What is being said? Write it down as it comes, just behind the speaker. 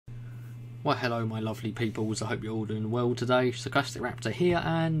Well, hello my lovely peoples, I hope you're all doing well today. Sarcastic Raptor here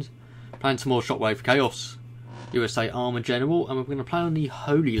and playing some more Shockwave Chaos. USA Armour General, and we're going to play on the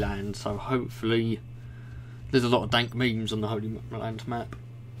Holy Land, so hopefully there's a lot of dank memes on the Holy Land map.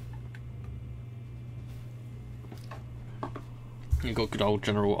 You've got good old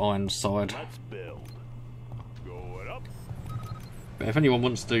General Ironside. But if anyone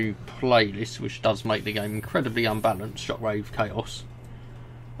wants to play this, which does make the game incredibly unbalanced, Shockwave Chaos,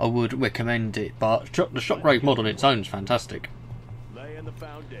 I would recommend it, but the Shockwave mod on its own is fantastic. Is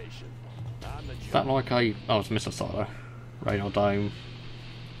that like a... oh, it's a missile silo. Radar dome.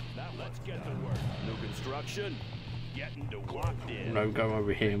 No, go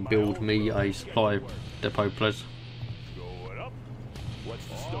over here and build me a supply depot, please.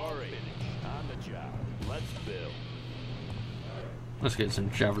 Let's get some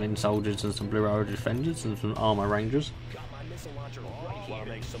Javelin soldiers and some Blue Arrow defenders and some Armour rangers.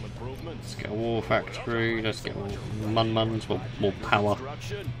 Let's get a war factory, let's get more Mun-Muns, more power,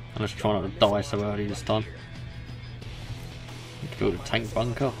 and let's try not to die so early this time. We can build a tank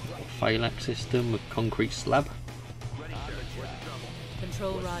bunker, a phalanx system with concrete slab.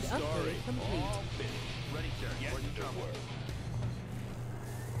 Control rod upgrade complete.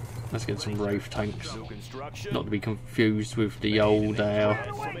 Let's get some Wraith tanks, not to be confused with the old Halo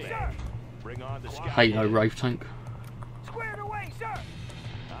Wraith tank.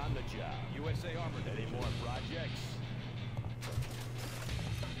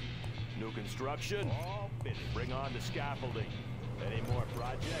 New construction. Bring on the scaffolding. Any more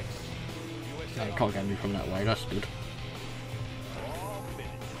projects? No, can't get me from that way, that's good.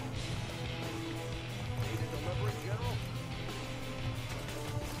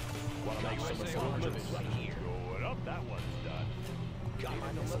 Want to make some improvements? Going up, that one's done.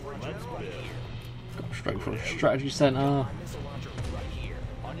 Let's build. Got straight for a strategy centre. On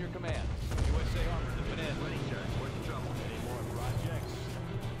your command. USA Armour to in. Any more projects?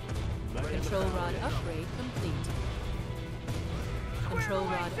 Control rod upgrade complete. Control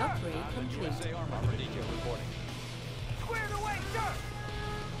rod upgrade complete. USA Armour detail reporting. Squared away, sir.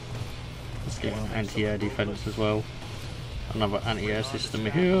 Let's get an anti-air defence as well. Another anti-air system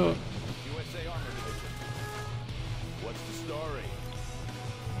here. USA Armour division. What's the story?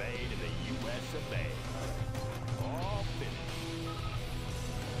 Made in the US of A. All finished.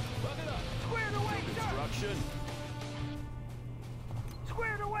 Look it up. Squared away, New sir. construction.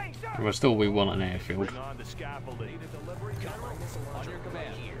 Squared away, sir. But still we want an airfield. Bring on the scaffolding. Need a delivery, General? On your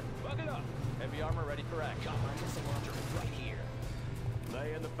command. Look it up. Heavy armor ready for action. Got my missile launcher right here.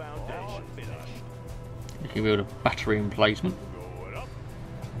 Laying the foundation. Finished. You can build a battery emplacement. Going up.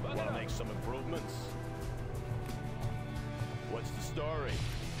 Want to make some improvements? What's the story?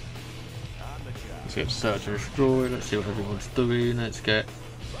 On the job. Let's get search and destroy, let's see what everyone's doing. Let's get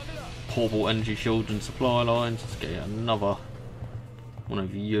portable energy shields and supply lines. Let's get another one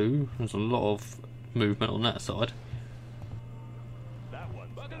of you. There's a lot of movement on that side. That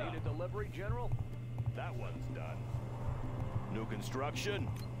one's done. Need a delivery, General? That one's done. New construction.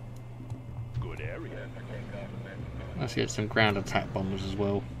 Good area. Let's get some ground attack bombers as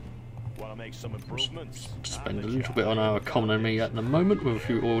well. Want to make some improvements? Spend a little bit on our economy at the moment with a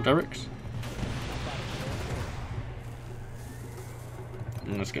few oil derricks.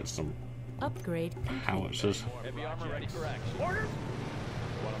 And let's get some Upgrade complete. howitzers. Heavy armor ready for action. Orders.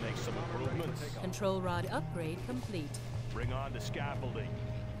 Want to make some improvements? Control rod upgrade complete. Bring on the scaffolding.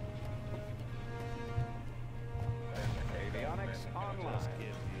 Avionics online.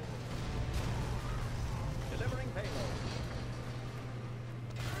 Delivering payload.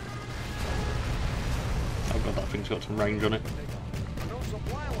 Oh god, that thing's got some range on it. No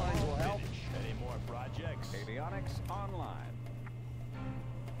supply lines will help. Any more projects? Avionics online.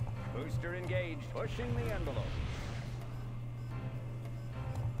 Booster engaged. Pushing the envelope.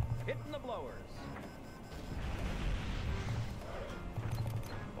 Hitting the blowers.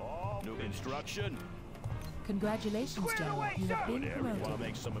 New construction. Congratulations, General. You have been Want to promoted.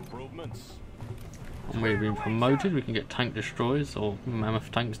 make some improvements? And we've been promoted, we can get tank destroyers or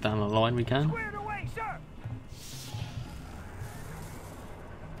mammoth tanks down the line we can. Squared away, sir.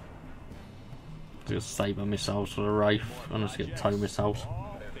 Just saber missiles for the Wraith, and let's get tow missiles.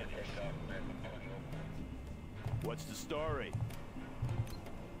 What's the story?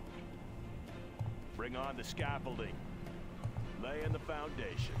 Bring on the scaffolding. Laying the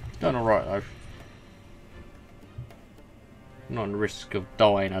foundation. Going alright though. Not on risk of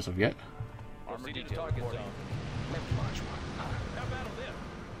dying as of yet. Armor to target zone.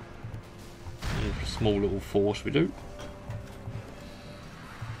 And a small little force we do.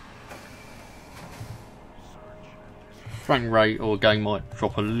 frame rate or game might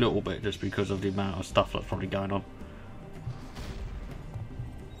drop a little bit just because of the amount of stuff that's probably going on.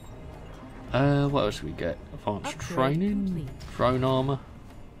 What else do we get? Advanced Upgrade training, complete. drone armor.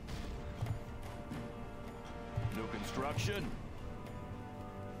 New construction.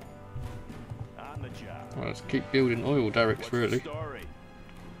 On the job. Well, let's keep building oil derricks, What's the really. story?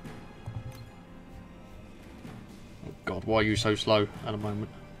 Oh God, why are you so slow at the moment?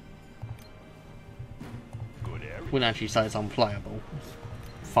 Good area. Wouldn't actually say it's unplayable.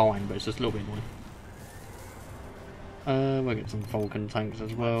 It's fine, but it's just a little bit annoying. We'll get some Vulcan tanks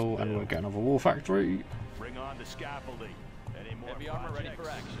as well, and we'll get another war factory. Bring on the scaffolding. Any more Heavy armor ready for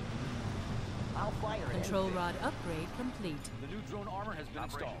projects? action. I'll fire it. Control rod upgrade complete. The new drone armor has been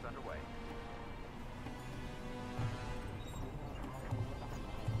installed. underway.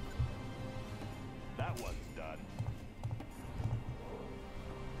 That one's done.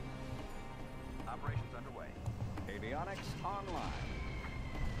 Operations underway. Avionics online.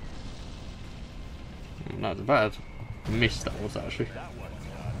 Not bad. Missed that was actually. That one's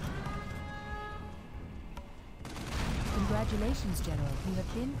done. Congratulations, General. You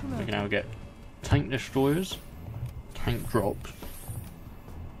have been We promoted. can now get tank destroyers, tank drops.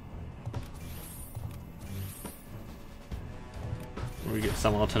 We get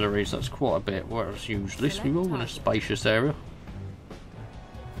some artillery, so that's quite a bit. Whereas use this we will in a spacious area.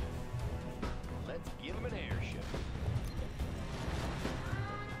 Let's give him an airship.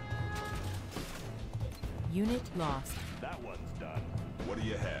 Unit lost. That one's done. What do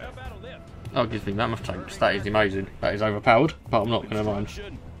you have? Battle lift. Oh, it gives me mammoth tanks. That is amazing. That is overpowered, but I'm not going to mind.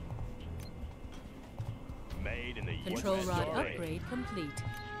 Construction. Made in the Control USA. rod upgrade complete.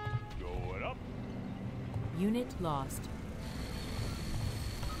 Going up. Unit lost.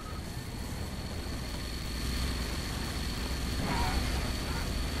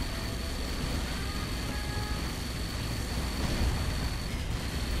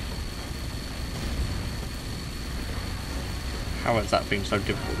 How has that been so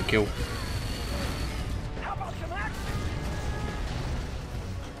difficult to kill? How about some action?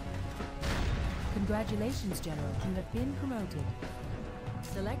 Congratulations, General. You have been promoted.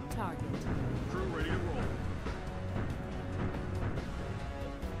 Select target. Crew ready to roll.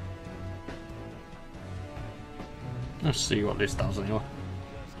 Let's see what this does anyway.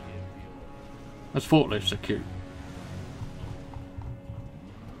 Those forklifts are cute.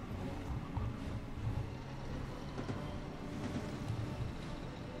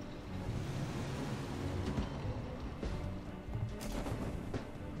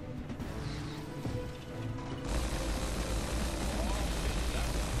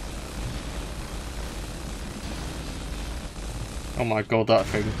 Oh my god, that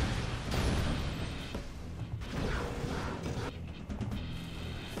thing.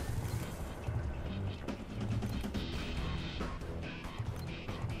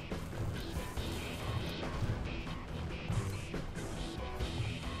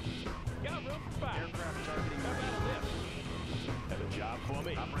 Got room for fire. Aircraft targeting my battle lift. Have a job for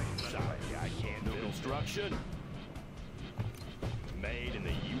me? Sorry, I can't do construction. Made in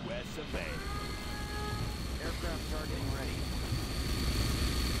the US of A. Aircraft targeting ready.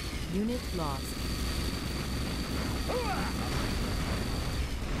 Unit lost.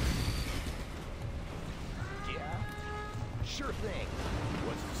 Yeah. Sure thing.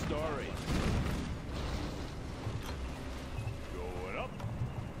 What's the story? Going up.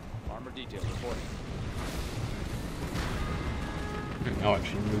 Armor detail reporting. I'll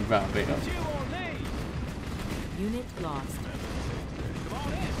actually move out a bit. You on me. Unit lost. Come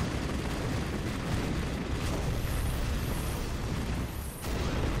on in.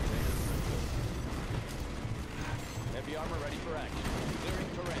 Heavy armor ready for action. Clearing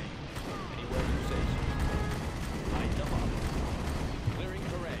terrain. Anywhere you say so. Light them up. Clearing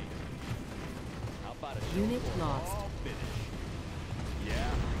terrain. How about a Unit lost. All finished.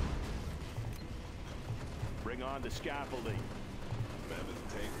 Yeah. Bring on the scaffolding. Mammoth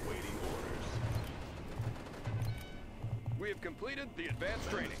tank waiting orders. We have completed the advanced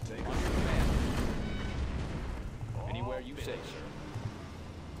training. Tank On your command. Anywhere you say, sir.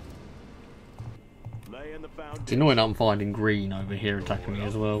 Laying the It's foundation. annoying I'm finding green over here attacking me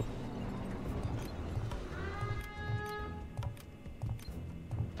as well.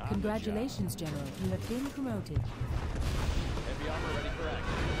 On the Congratulations, General. You have been promoted. Heavy armor ready for action.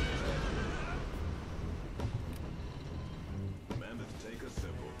 Mammoth tank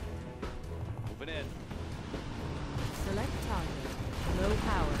assembled. Moving in. Select target. Low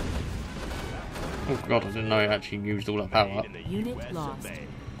power. Oh god, I didn't know it actually used all that job. power Made up. in the Unit US of lost. A.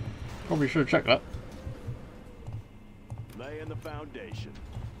 Probably should have checked that. Laying the foundation.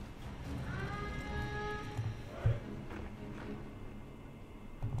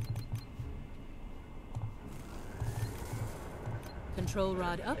 Control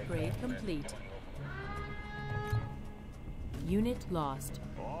rod upgrade complete. Unit lost.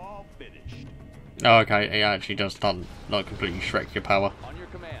 All finished. Oh, okay, it actually does stun, like completely Shrek your power. On your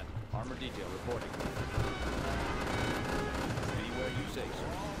command. Armor detail reporting. Anywhere you say so.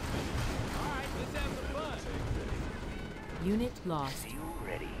 Alright, let's have some fun. Unit lost. You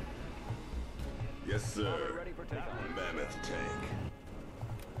ready? Yes, sir. Ready for takeoff. Mammoth tank.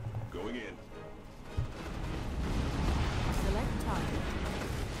 Going in. Select target.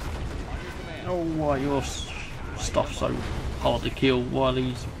 On your command. Oh, why your stuff so hard to kill while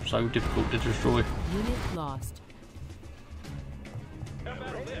he's so difficult to destroy? Unit lost.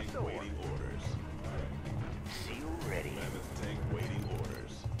 Mammoth tank waiting orders. Seal ready. Mammoth tank waiting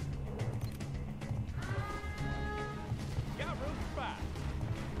orders. Got room for 5.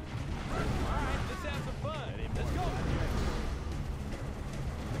 Alright, let's have some fun. Let's go.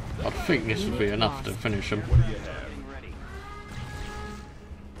 I think this would be enough to finish him. What do you have? Getting ready.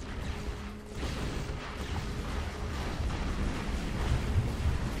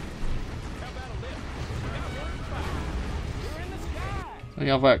 How about a lift? Got room for 5. We're in the sky. The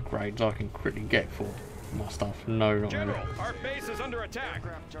other upgrades I can quickly get for my stuff. No, not really. General, our base is under attack.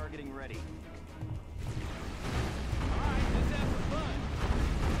 Aircraft targeting ready. Alright, let's have some fun.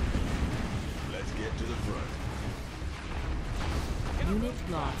 Let's get to the front. Unit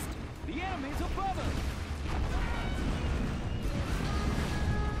lost. The enemy's above us.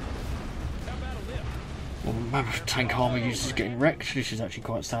 How about a lift? Well, Mammoth tank armor use is getting wrecked. This is actually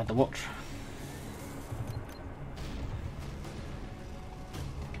quite sad to watch.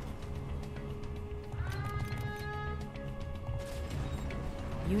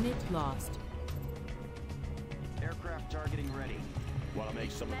 Unit lost. Aircraft targeting ready. Want to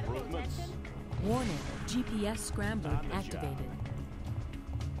make some improvements? Warning. GPS scrambler activated.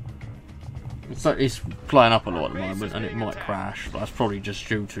 So it's flying up a lot at the moment, and it might crash, but that's probably just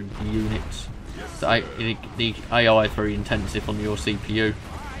due to the units. The AI is very intensive on your CPU.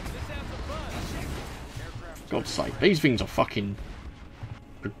 God's sake, these things are fucking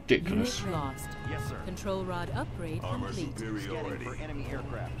ridiculous. Unit lost. Yes, sir. Control rod upgrade Armor complete. superiority. For enemy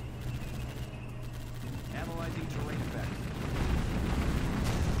aircraft. Analyzing terrain effects.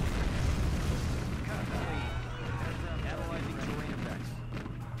 Analyzing terrain effects.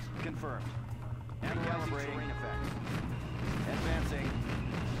 Confirmed. Analyzing terrain effects. Advancing.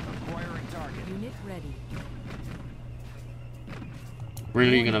 Acquiring target. Unit ready.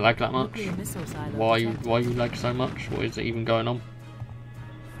 Really, you gonna lag that much? Nuclear missile silo Why detected. you lag so much? What is it even going on?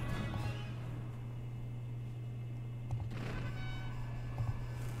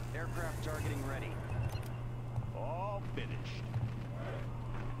 Aircraft targeting ready. All finished.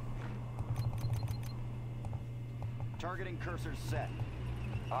 Targeting cursor set.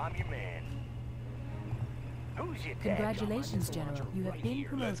 I'm your man. Who's your dad? Congratulations, General. You have been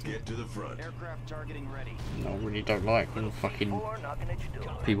Let's promoted. get to the front. Aircraft targeting ready. I really don't like when fucking Or knocking at your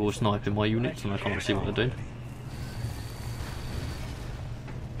door. people are sniping my units and I can't see what they're doing.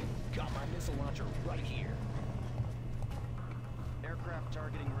 Got my missile launcher right here. Aircraft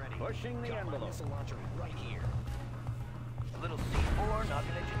targeting ready. Pushing the Got my envelope. missile launcher right here. A little C4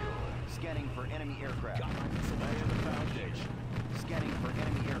 knocking at your door. Scanning for enemy aircraft. Got my missile Lay launcher. in the foundation. Scanning for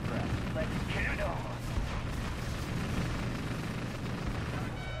enemy aircraft. Let's get it on.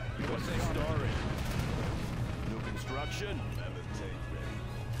 What's the story? New construction. Mammoth tank ready.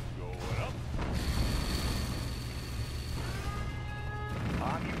 Going up.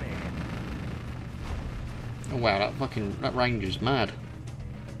 I'm your man. Oh wow, that range is mad.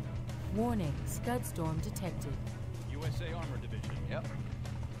 Warning. Scud storm detected. USA Armor Division. Yep.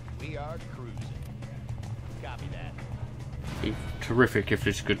 We are cruising. Copy that. It'd be terrific if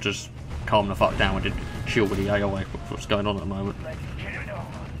this could just calm the fuck down and chill with the AI with what's going on at the moment. Let's get it on.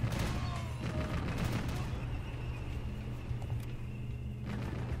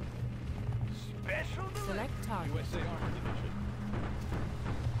 Special Select target. USA Armor Division.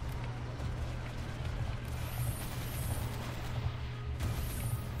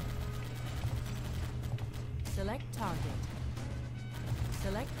 Select target.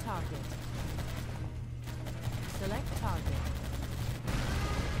 Select target. Select target.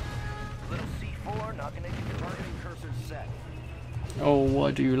 little C4 knocking at your door. Targeting cursor set. Oh,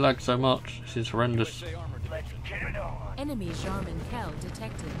 why do you lag so much? This is horrendous. USA Armor Let's Division. get it on. Enemy Jarman Kell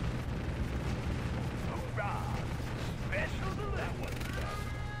detected. Hoorah! Special delivery.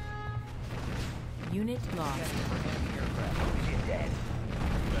 Unit lost. For enemy aircraft. Who's your dad?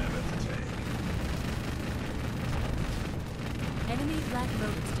 Mammoth tank. Enemy black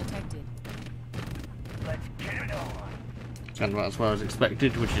boats detected. Let's get it on. And that's what I was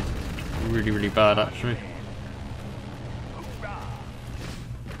expected, which is really, really bad actually. Hoorah!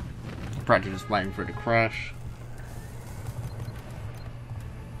 practically just waiting for it to crash.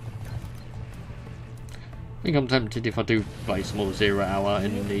 I think I'm tempted, if I do play some more 0 hour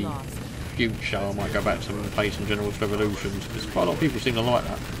in the future, I might go back to play some General's Revolutions, because quite a lot of people seem to like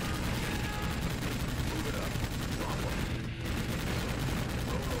that.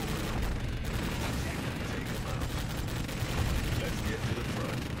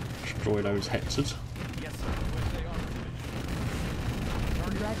 Destroy those hexes. Yes, sir.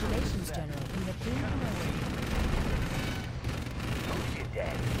 Congratulations, General. You have been promoted. Who's your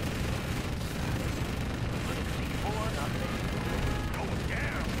daddy? Little C4 nothing. Going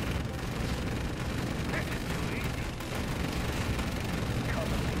down. This is too easy.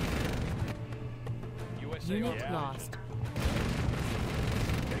 Cover me. USA Unit Armour lost.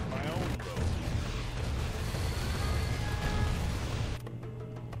 Take my own road.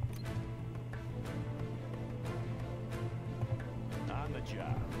 On the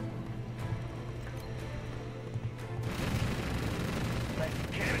job. Let's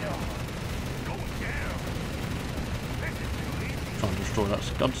get it on. Going down. This is too easy. Try and destroy that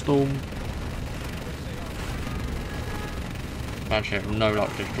Scudstorm. Actually, I have no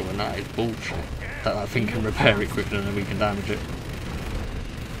luck destroying that, is bullshit. That thing can repair it quicker than we can damage it.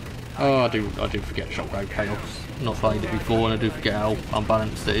 Oh, I do forget Shockwave Chaos. Not played it before, and I do forget how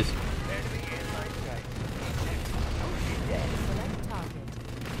unbalanced it is. Enemy in my sight. Who's your daddy? Select target.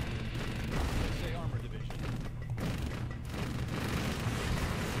 USA Armor Division.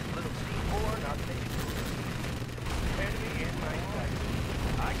 Little C4 nothing. Enemy in my sight.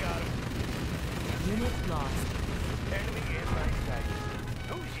 I got him. Unit lost. Enemy in my sight.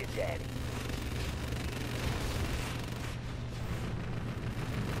 Who's your daddy?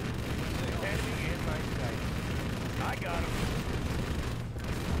 Enemy in my sight. I got him.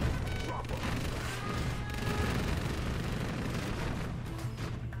 Drop him.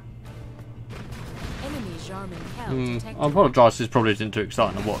 Enemy Jarman Hell I detected. apologise, this probably isn't too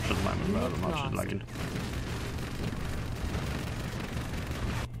exciting to watch at the moment, but I'm actually lagging.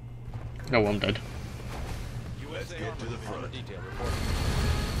 Oh, I'm dead. USA get to the Armor front. Detail reporting.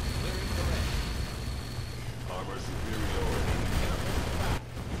 Clearing terrain. Armor superiority.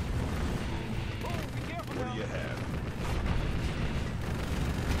 Oh, be careful What now. do you have?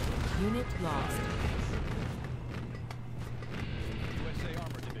 Unit lost. USA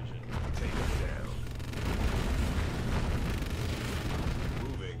Armor Division. Take him down.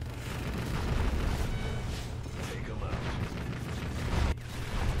 Moving. Take him out.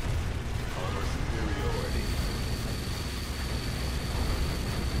 Armor superiority.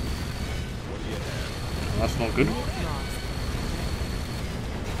 What do you have? That's not good. Unit lost.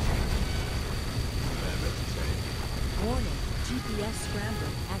 Mammoth tank. Warning. GPS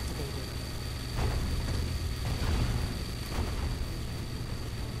scrambler activated.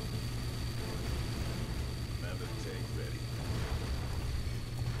 Mammoth tank ready.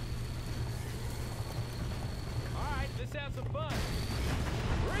 All right, let's have some fun.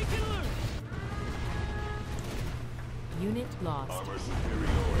 Breaking loose. Unit lost. Armor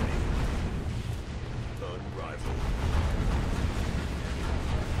superiority. Unrivaled.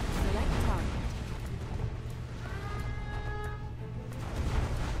 Select target.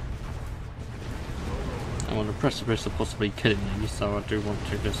 I'm on the precipice of possibly killing me, so I do want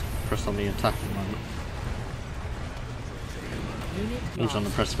to just press on the attack at the moment. Unit Also on the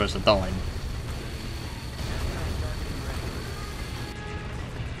lost. precipice of dying.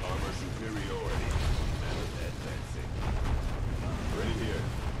 Armor superiority. Mammoth advancing. Ready here.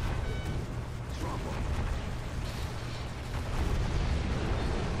 Drop him.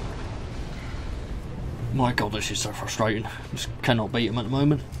 My god, this is so frustrating. Just cannot beat him at the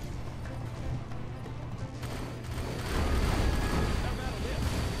moment.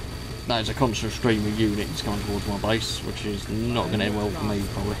 That is a constant stream of units coming towards my base, which is not going to end well for me,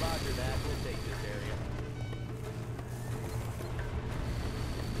 probably. Roger that. We'll take this area.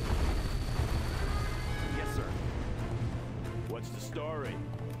 Yes, sir. What's the story?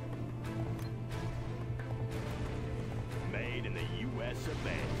 Made in the U.S. of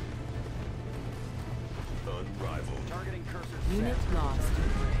A. Unrivaled. Targeting cursor Unit lost.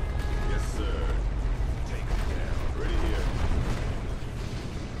 Yes, sir. Take him down. Ready here.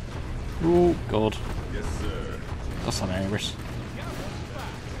 Oh god, Yes, sir. that's hilarious.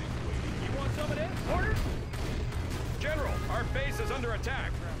 You want some of this? Orders? General, our base is under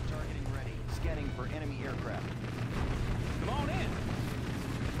attack. Aircraft targeting ready. Scanning for enemy aircraft. Come on in.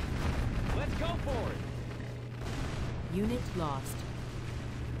 Let's go for it. Unit lost.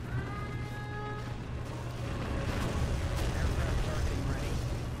 Aircraft targeting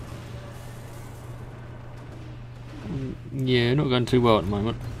ready. Yeah, not going too well at the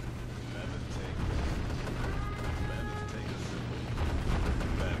moment. Mammoth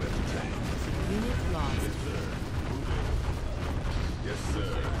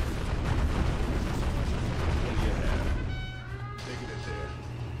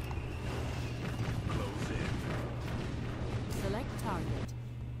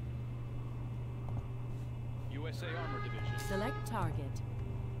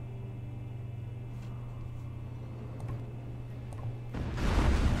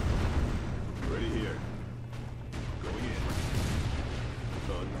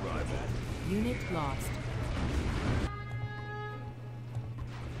lost.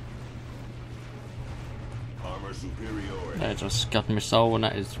 Armor superiority. There's a Scud missile, and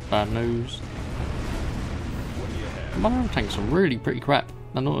that is bad news. What do you have? My armor tanks are really pretty crap.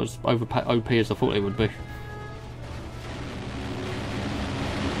 They're not as OP as I thought they would be.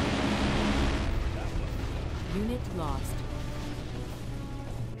 Unit lost.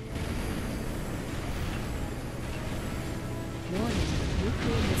 Warning,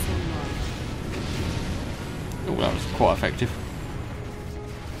 nuclear missile launched. Oh, that was quite effective.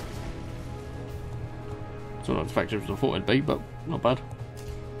 It's not as effective as I thought it'd be, but not bad.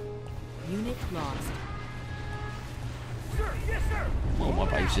 Unit lost. Sir, yes, sir. Well, my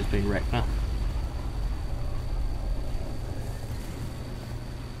base is being wrecked now.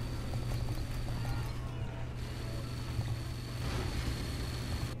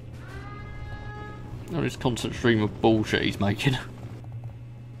 Oh, this constant stream of bullshit he's making.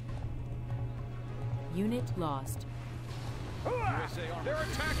 Unit lost. USA Armour. They're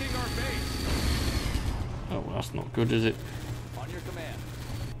attacking our base. Oh, well, that's not good, is it? On your command.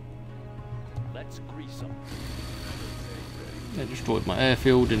 Let's grease them. They destroyed my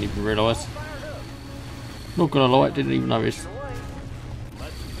airfield, didn't even realise. Not gonna lie, didn't even notice.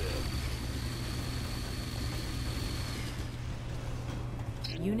 Let's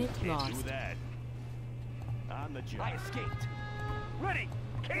build. Unit Can't do lost. that. On the job. I escaped. Ready.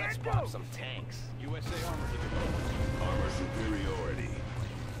 Let's Can't pop do. some tanks. USA Armour Division. Armor superiority.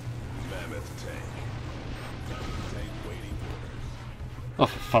 Mammoth tank. Tank waiting orders. Oh,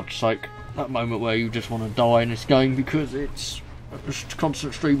 for fuck's sake. That moment where you just want to die in this game because it's just a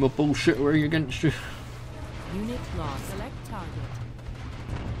constant stream of bullshittery against you. Unit lost. Select target.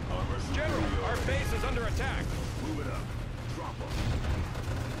 Armor General, our superiority. base is under attack. Move it up. Drop them.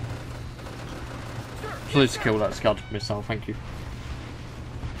 Please kill that Scud missile, thank you.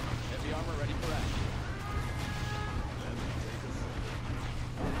 Heavy armor ready for action.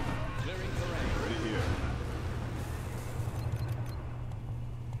 Clearing terrain. Ready here.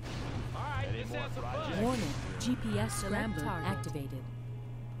 All right, Any this more has some fun. projects? Warning, GPS scrambler target. activated.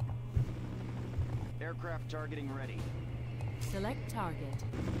 Aircraft targeting ready. Select target.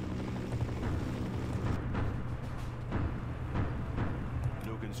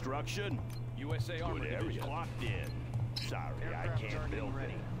 New construction. USA Armour Good area. Division. Clocked in. Sorry, I can't build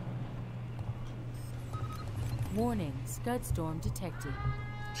ready. Warning, Scud storm detected.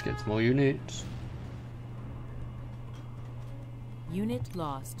 Let's get some more units. Unit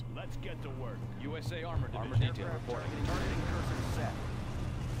lost. Let's get to work. USA Armour Armor Division. detail reporting. Targeting cursor set.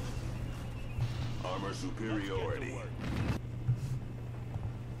 Armor superiority.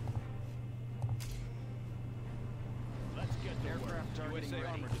 Let's get to work. Aircraft targeting USA ready.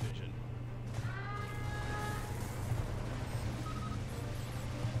 Armour Division.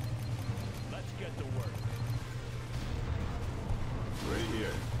 Let's get to work. Right here.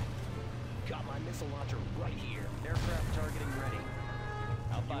 Got my missile launcher right here. Aircraft targeting ready.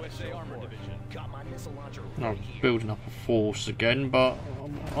 How about USA USA Armour Armour Division? Got my missile launcher I'm right here. building up a force again, but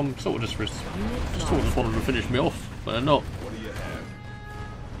I'm sort of just Unit sort of lost. just wanted to finish me off, but they're not. What do you have?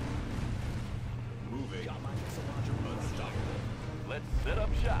 Moving. Got my missile launcher Unstoppable. Let's set up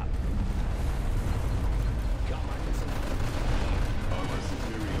shop. Got my missile launcher. Armor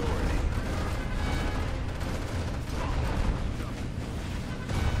superiority.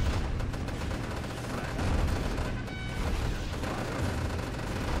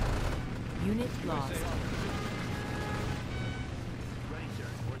 Unit lost. USA Armour Division. Ready, sir.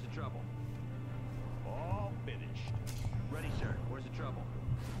 Where's the trouble? All finished. Ready, sir. Where's the trouble?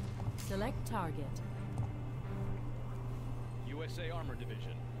 Select target. USA Armour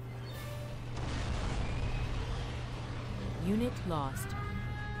Division. Unit lost.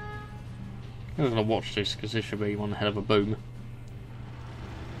 I'm gonna watch this because this should be one hell of a boom.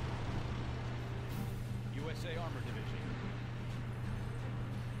 USA Armour Division.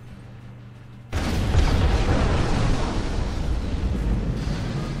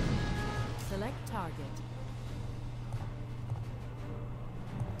 Select target.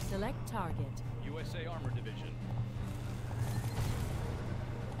 Select target. USA Armour Division.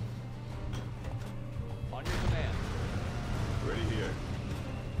 On your command. Ready here.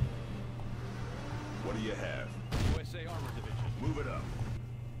 What do you have? USA Armour Division. Move it up.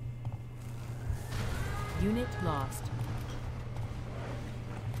 Unit lost.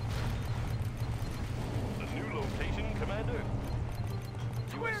 The new location, Commander.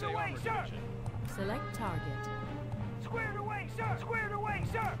 USA away, Armour sir. Division. Select target. Squared away, sir. Squared away,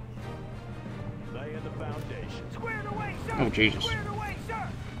 sir. Laying the foundation. Squared away, sir. Oh, Jesus. Squared away, sir.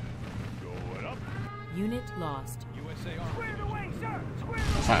 Going up. Unit lost. USA Armored Square Division. away, sir! Square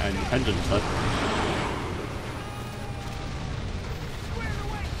It's away! at Independence though. Square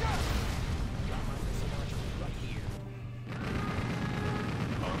away, sir!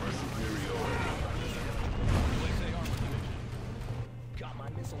 Armor superiority. USA Armored Division. Got my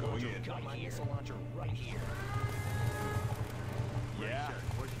missile Going launcher. in. Got my missile launcher right here. Yeah.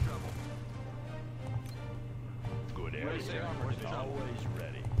 What's trouble? Good area. USA Armored Division. Always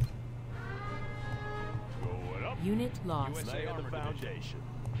ready. Going up. Unit lost. USA Lay the Armored Division. foundation.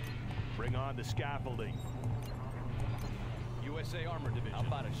 Bring on the scaffolding. USA Armored Division. How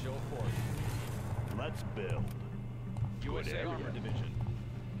about a show of force? Let's build. USA area. Armored Division.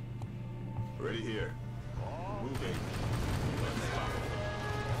 Ready here. Moving. Unstoppable.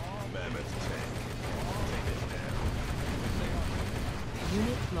 Mammoth tank. Take it down.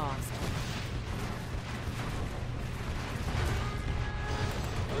 Unit lost.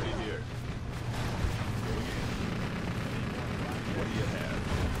 Ready here. Going in. What do you have?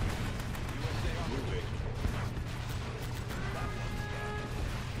 Moving.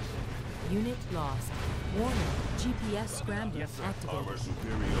 Unit lost. Warning. GPS scrambler activated. Armor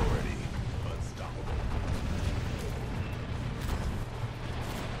superiority. Unstoppable.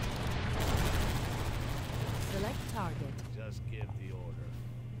 Select target. Just give the order.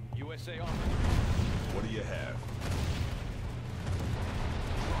 USA Armored Division. What do you have?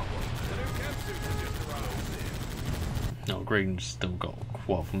 The new chem suits have just arrived. No, Green's still got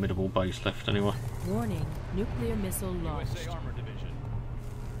quite a formidable base left anyway. Warning. Nuclear missile launched. USA Armored Division.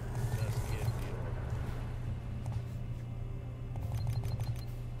 Just give the order.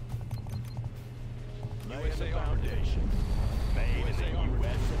 USA Lay the Armored foundation. Made in USA the Armored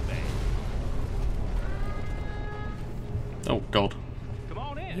US of A. Oh god. Come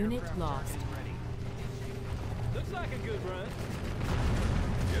on in. Unit lost. Looks like a good run.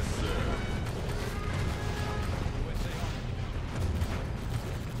 Yes, sir. USA Armored Division.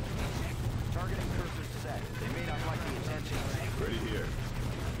 Targeting cursor set. They may not like the attention. Ready here.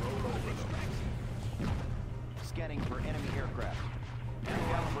 Roll over them. Scanning for enemy aircraft.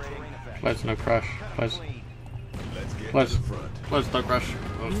 Recalibrating effect. Please no crash. Please. Clean. Let's get Please. to the front. Please don't crash.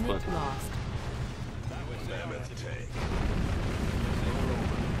 Oh, it's Unit blood. lost. Mammoth tank.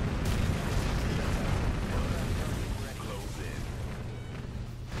 Close in.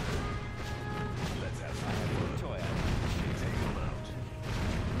 Let's have some fun. Toya. Take them out.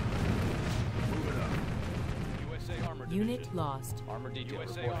 Move it up. USA Armored Division. Unit lost. Armored Detail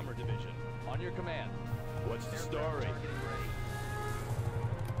USA Armored Division. On your command. What's the story?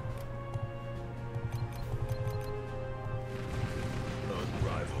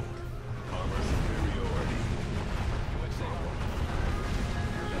 Unrivaled. Armor superiority. USA Armored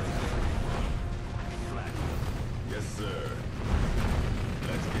Yes, sir.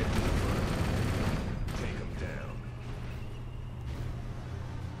 Let's get to the front. Take them down.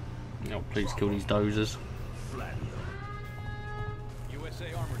 Oh, please kill these dozers. Flatten them.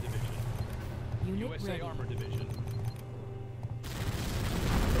 USA Armored Division. Unit USA ready. Armored Division.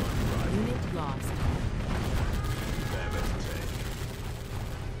 Unit lost. Mammoth tank.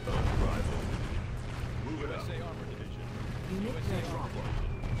 Unrivaled. Move it up. USA Armored Division. Unit USA ready. Armored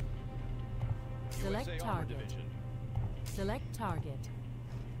Division. Select USA Armored target. Division. Select target.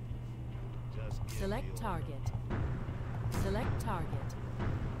 Just give Select the target. Select target.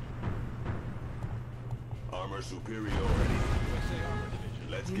 Armor superiority. USA Armored Division.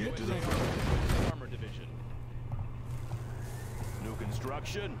 Let's Unit get to the ready. front. USA Armored Division. New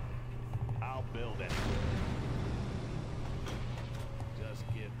construction. I'll build it. Just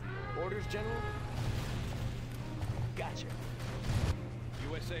give the order. Orders, General? Gotcha.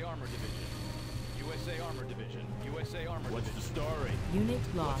 USA Armored Division. USA Armored Division. USA Armored What's the Division. story? Unit What's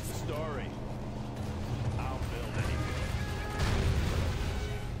the lost. story? I'll build anything.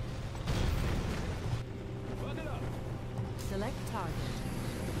 Plug it up. Select target.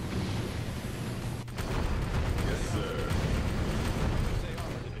 Yes, sir. USA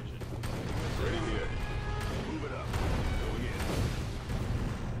Armored Division. Ready here. Move it up. Going in.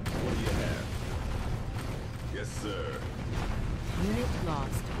 What do you have? Yes, sir. Unit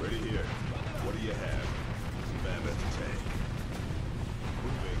lost. Ready here. What do you have? Mammoth tank.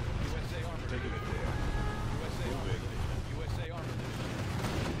 Moving. USA Armored Taking it there. USA Armored Moving. Division. USA Armored Division.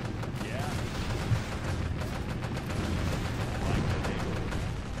 Yeah. Like the neighborhood.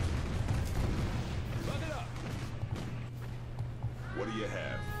 Plug it up. What do you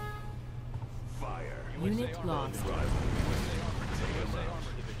have? Fire. Unit lost. Rival. USA Armored Take 'em USA out.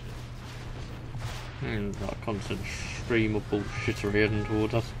 Armored Division. And that constant stream of bullshittery heading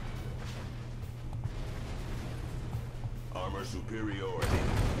towards us. Armor superiority.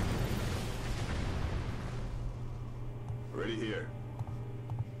 Ready here.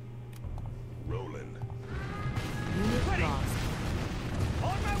 Rolling. Unit Ready. lost.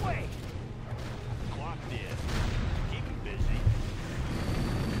 On my way. Clocked in. Keep him busy.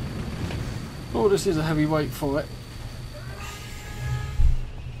 Oh, this is a heavyweight fight.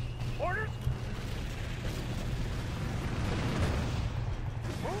 Orders.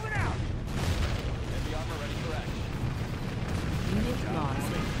 Moving out. Heavy armor ready for action. Unit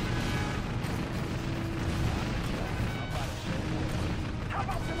lost. How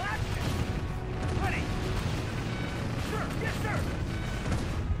about some action? Ready. Sir. Yes, sir.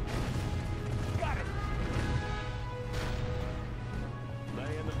 Got it.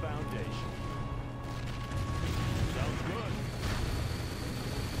 Laying the foundation. Sounds good.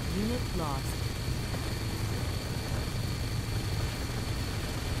 Unit lost.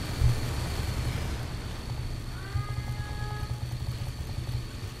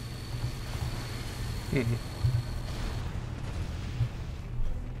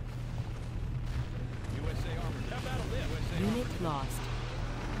 USA armor. How about a lift? USA armor. Unit lost.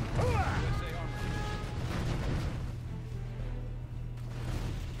 USA armor.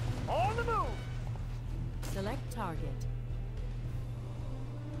 On the move. Select target.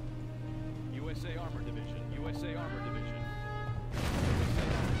 USA armor division. USA armor division.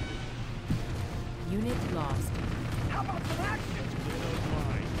 Unit lost. How about some action? Clear those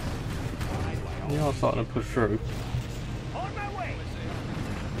lines. We are starting to push through. On my way.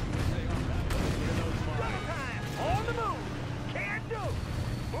 Double time. On the move. Can do.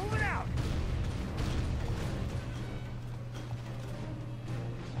 Moving out.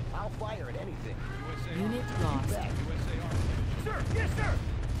 I'll fire at anything. Unit lost. USA armor division. Sir. Yes, sir.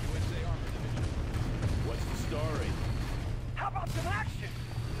 USA armor division. What's the story? How about some action?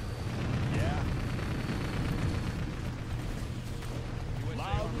 Yeah? USA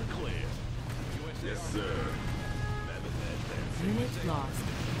Loud armor. and clear. USA Yes, armor. sir. Mammoth head dancing. Unit lost.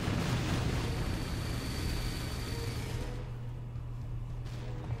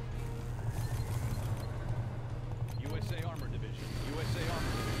 USA armor division. USA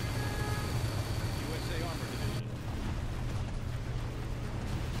armor division. USA armor division.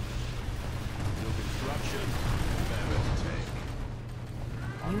 New construction. Mammoth tank.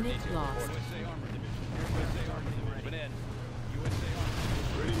 Unit lost. USA armor division. USA armor division. Open in. USA armor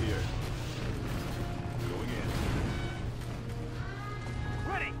division. Ready here. Going in.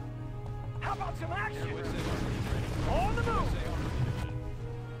 Ready. How about some action? USA armor division. On the move. USA armor division.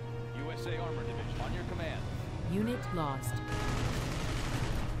 USA armor division. On your command. Unit lost.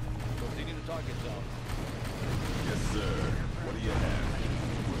 Proceeding to target zone. Yes, sir. What do you have?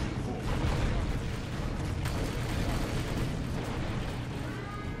 Pushing forward.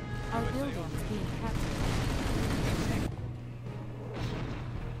 Our buildings being captured.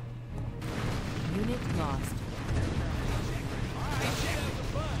 Unit lost.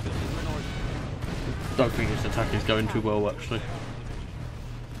 Don't think this attack is going too well, actually.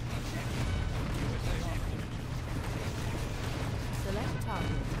 Select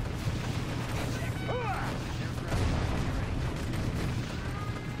target.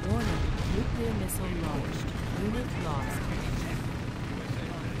 Warning. Nuclear missile launched. Unit lost.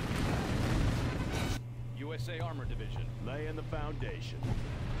 USA armor division. Laying the foundation.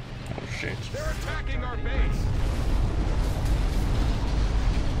 Oh shit. They're attacking our base.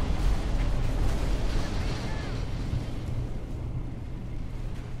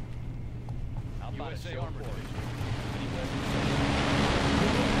 How about USA armor division? Unit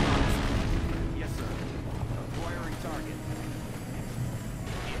lost. Yes, sir. Acquiring target.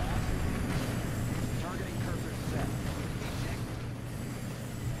 Targeting cursor set.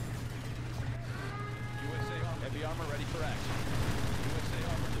 USA armor. Heavy armor ready for action. USA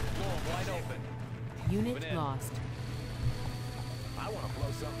armor division. Door wide open. Unit Open in. lost. I want to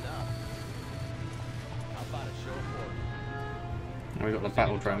blow something up. How about a show of force? We got the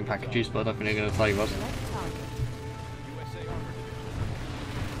battle drone packages, but I don't think they're going to save us. Select target. USA armor division.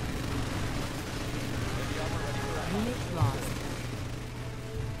 Heavy armor ready for action. Unit lost.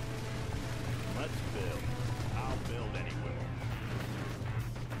 Let's build. I'll build anywhere.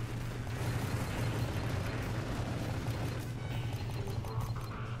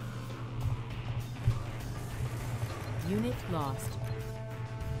 Unit lost.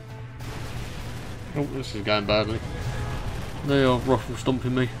 Oh, this is going badly. They are ruffle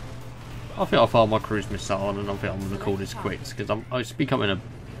stomping me. I think I fired my cruise missile on, and I think I'm going to call this quits because it's becoming a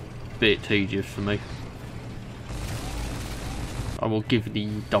bit tedious for me. I will give the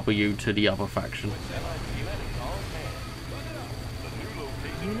W to the other faction.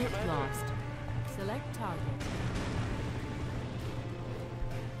 Unit lost. Select target.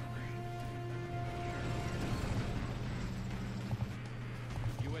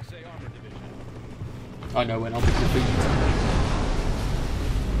 I know when I'm defeated.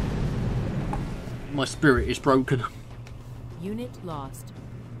 My spirit is broken. Unit lost.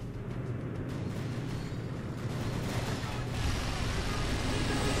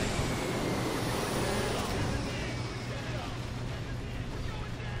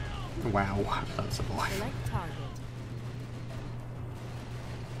 Wow, that's a boy. Select target.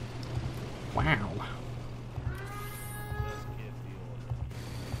 Wow.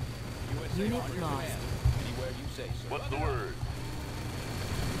 USA Unit on your lost. command. Anywhere you say so. What's the word?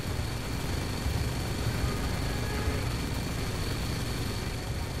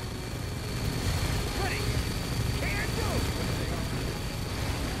 Ready. Can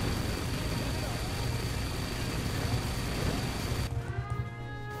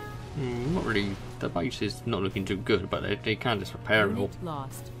do. Not really. The base is not looking too good, but they can just repair it all. Unit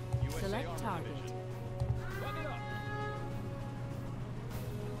lost. Select target.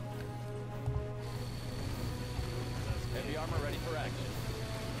 Heavy armor ready for action.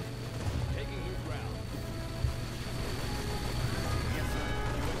 Taking new ground.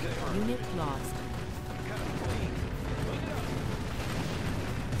 Unit lost.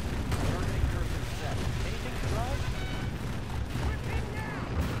 Targeting cursor set. Anything to drive?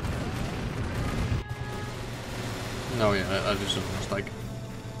 No, yeah, that is a mistake.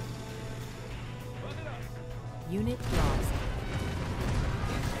 Unit lost.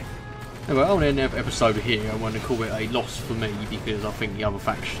 Anyway, I'll end the episode here. I want to call it a loss for me because I think the other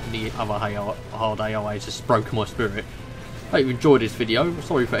faction, the other hard AI has just broken my spirit. I hope you enjoyed this video.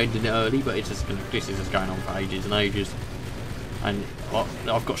 Sorry for ending it early, but it's just this is just going on for ages and ages. And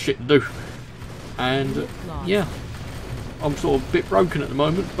I've got shit to do. And yeah, I'm sort of a bit broken at the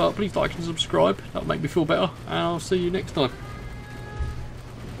moment, but please like and subscribe. That'll make me feel better. And I'll see you next time.